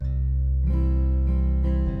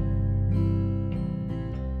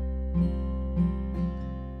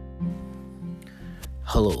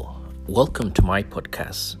Hello, welcome to my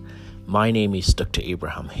podcast. My name is Dr.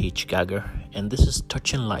 Abraham H. Gagger, and this is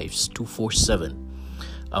Touching Lives 247.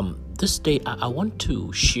 This day, I want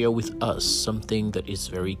to share with us something that is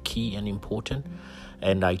very key and important,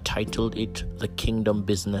 and I titled it The Kingdom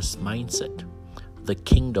Business Mindset. The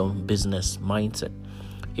Kingdom Business Mindset.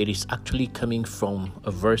 It is actually coming from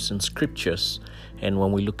a verse in scriptures, and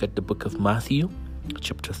when we look at the book of Matthew,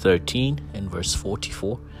 chapter 13 and verse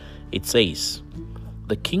 44, it says,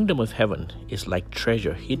 "The kingdom of heaven is like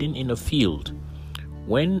treasure hidden in a field.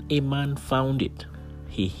 When a man found it,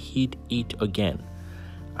 he hid it again,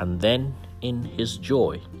 and then in his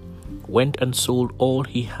joy went and sold all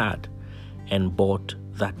he had and bought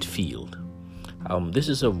that field." This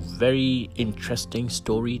is a very interesting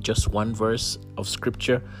story, just one verse of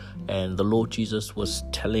scripture, and the Lord Jesus was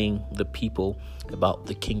telling the people about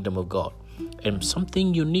the kingdom of God. And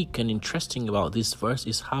something unique and interesting about this verse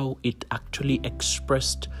is how it actually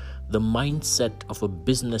expressed the mindset of a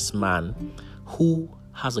businessman who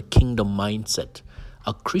has a kingdom mindset.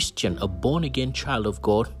 A Christian, a born-again child of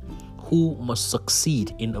God who must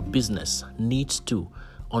succeed in a business needs to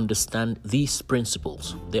understand these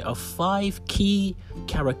principles. There are 5 key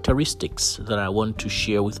characteristics that I want to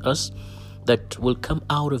share with us that will come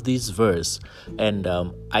out of this verse, and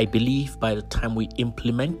I believe by the time we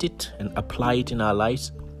implement it and apply it in our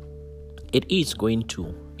lives, it is going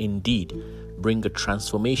to indeed bring a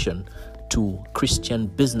transformation to Christian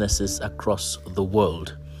businesses across the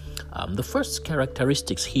world. The first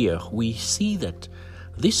characteristics here, we see that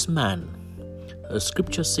this man, the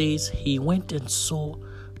scripture says, he went and saw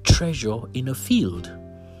treasure in a field,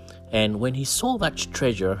 and when he saw that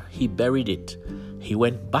treasure, he buried it. He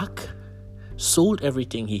went back, sold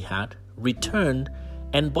everything he had, returned,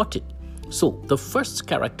 and bought it. So the first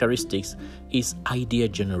characteristics is idea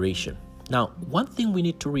generation. Now, one thing we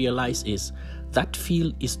need to realize is that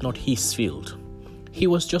field is not his field. He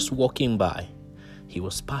was just walking by. He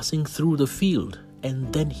was passing through the field,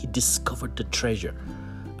 and then he discovered the treasure.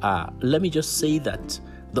 Let me just say that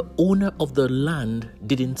the owner of the land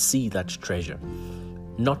didn't see that treasure.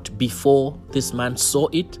 Not before this man saw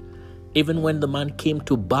it. Even when the man came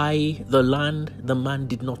to buy the land, the man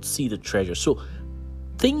did not see the treasure. So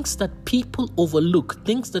things that people overlook,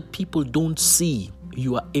 things that people don't see,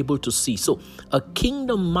 you are able to see. So a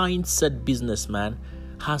kingdom mindset businessman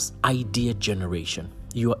has idea generation.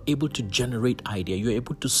 You are able to generate idea. You're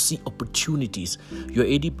able to see opportunities. You're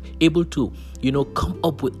able to, come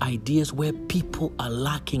up with ideas where people are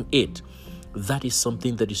lacking it. That is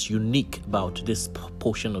something that is unique about this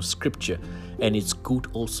portion of scripture, and it's good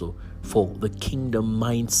also for the kingdom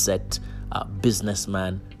mindset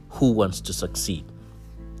businessman who wants to succeed.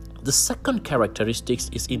 The second characteristic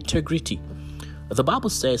is integrity. The Bible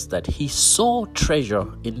says that he saw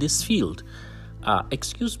treasure in this field.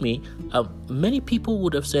 Many people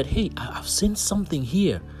would have said, "Hey, I've seen something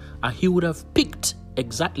here." He would have picked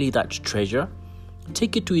exactly that treasure,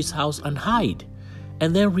 take it to his house and hide,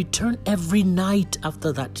 and then return every night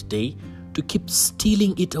after that day to keep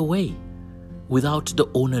stealing it away without the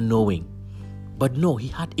owner knowing. But no, he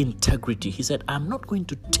had integrity. He said, "I'm not going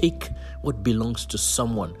to take what belongs to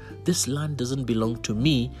someone. This land doesn't belong to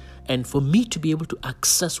me, and for me to be able to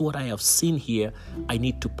access what I have seen here, I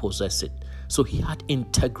need to possess it." So he had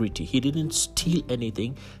integrity. He didn't steal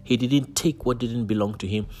anything. He didn't take what didn't belong to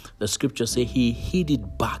him. The scriptures say he hid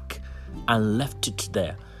it back and left it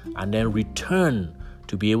there, and then returned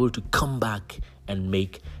to be able to come back and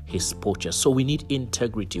make his purchase. So we need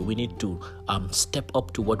integrity. We need to step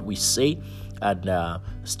up to what we say, and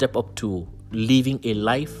step up to living a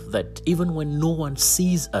life that even when no one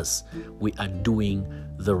sees us, we are doing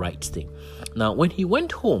the right thing. Now, when he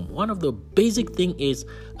went home, one of the basic thing is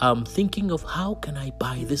thinking of how can I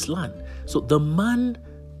buy this land. So the man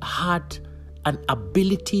had an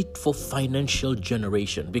ability for financial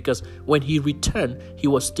generation, because when he returned, he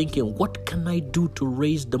was thinking, what can I do to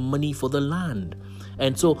raise the money for the land?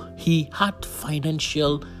 And so he had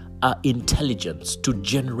financial intelligence to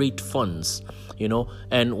generate funds,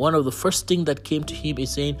 and one of the first thing that came to him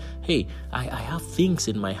is saying, "Hey, I have things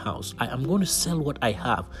in my house. I'm going to sell what I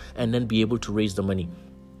have and then be able to raise the money."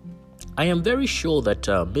 I am very sure that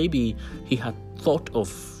maybe he had thought of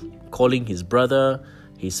calling his brother,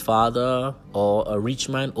 his father, or a rich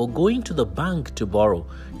man, or going to the bank to borrow.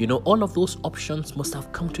 All of those options must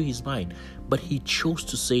have come to his mind, but he chose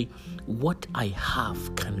to say, "What I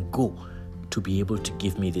have can go to be able to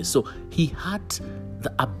give me this." So he had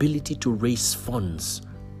the ability to raise funds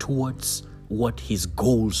towards what his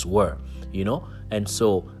goals were, and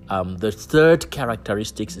so the third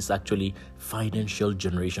characteristic is actually financial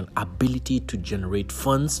generation, ability to generate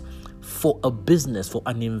funds for a business, for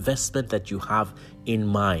an investment that you have in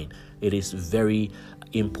mind. It is very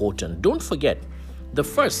important. Don't forget, the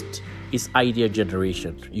first is idea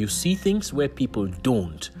generation. You see things where people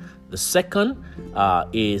don't. The second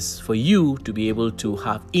is for you to be able to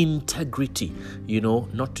have integrity,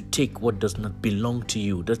 not to take what does not belong to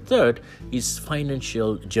you. The third is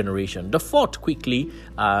financial generation. The fourth, quickly,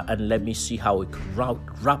 and let me see how we can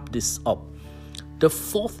wrap this up. The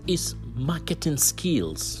fourth is marketing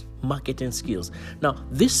skills. Now,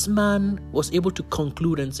 this man was able to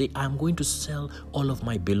conclude and say, I'm going to sell all of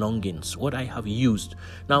my belongings, what I have used.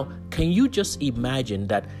 Now, can you just imagine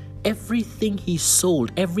that everything he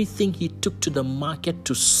sold, everything he took to the market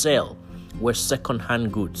to sell were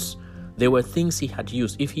second-hand goods? There were things he had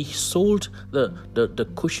used. If he sold the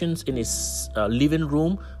cushions in his living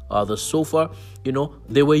room, the sofa,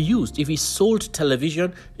 they were used. If he sold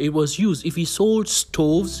television, it was used. If he sold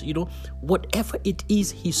stoves, whatever it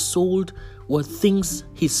is he sold were things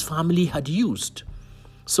his family had used.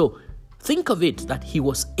 So think of it that he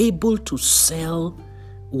was able to sell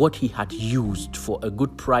what he had used for a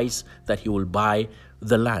good price that he will buy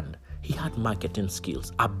the land. He had marketing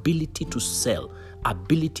skills, ability to sell,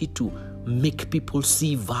 ability to make people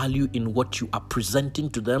see value in what you are presenting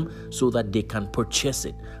to them so that they can purchase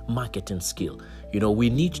it. Marketing skill. We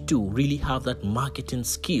need to really have that marketing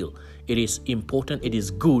skill. It is important. It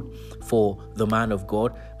is good for the man of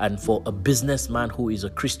God and for a businessman who is a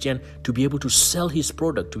Christian to be able to sell his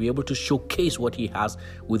product, to be able to showcase what he has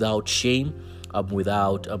without shame,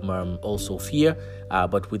 without also fear,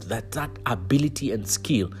 but with that ability and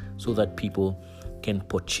skill so that people can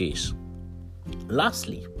purchase.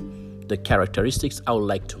 Lastly, the characteristics I would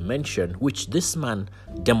like to mention, which this man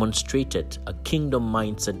demonstrated, a kingdom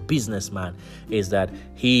mindset businessman, is that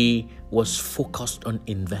he was focused on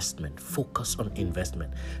investment.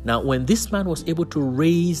 Now, when this man was able to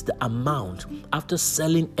raise the amount after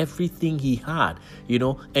selling everything he had,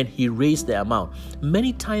 and he raised the amount.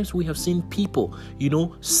 Many times we have seen people,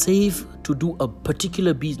 save to do a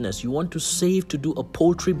particular business. You want to save to do a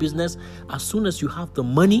poultry business. As soon as you have the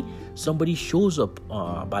money, somebody shows up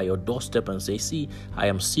by your doorstep and says, see, I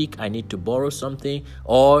am sick, I need to borrow something.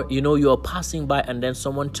 Or, you are passing by and then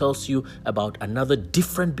someone tells you about another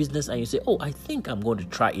different business and you say, oh, I think I'm going to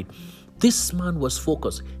try it. This man was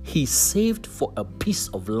focused. He saved for a piece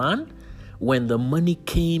of land. When the money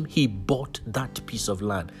came, he bought that piece of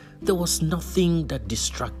land. There was nothing that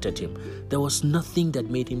distracted him. There was nothing that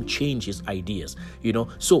made him change his ideas,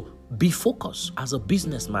 So be focused as a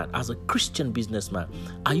businessman, as a Christian businessman.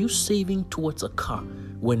 Are you saving towards a car?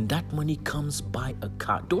 When that money comes, buy a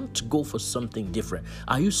car. Don't go for something different.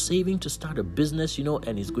 Are you saving to start a business,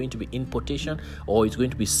 and it's going to be importation, or it's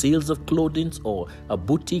going to be sales of clothing, or a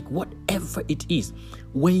boutique, whatever it is.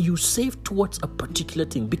 When you save towards a particular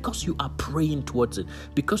thing, because you are praying towards it,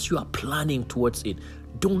 because you are planning towards it,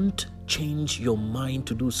 don't change your mind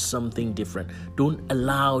to do something different. Don't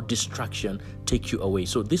allow distraction take you away.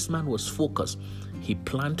 So this man was focused. He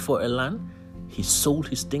planned for a land. He sold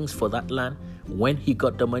his things for that land. When he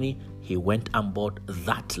got the money, he went and bought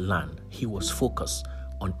that land. He was focused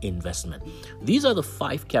on investment. These are the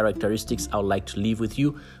 5 characteristics I would like to leave with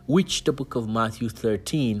you, which the book of Matthew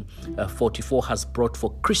 13:44 has brought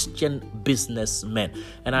for Christian businessmen.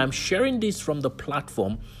 And I'm sharing this from the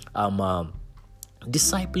platform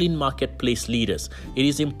Discipling Marketplace Leaders. It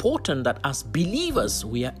is important that as believers,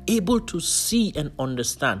 we are able to see and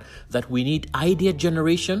understand that we need idea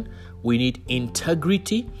generation, we need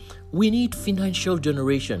integrity, we need financial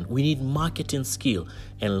generation, we need marketing skill,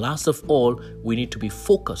 and last of all, we need to be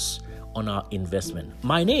focused on our investment.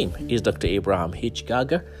 My name is Dr. Abraham H.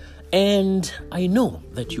 Gaga, and I know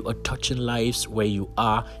that you are touching lives where you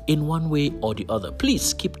are in one way or the other.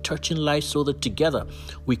 Please keep touching lives so that together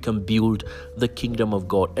we can build the kingdom of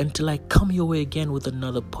God. Until I come your way again with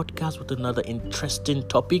another podcast, with another interesting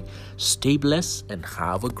topic, stay blessed and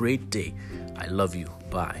have a great day. I love you.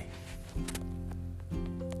 Bye.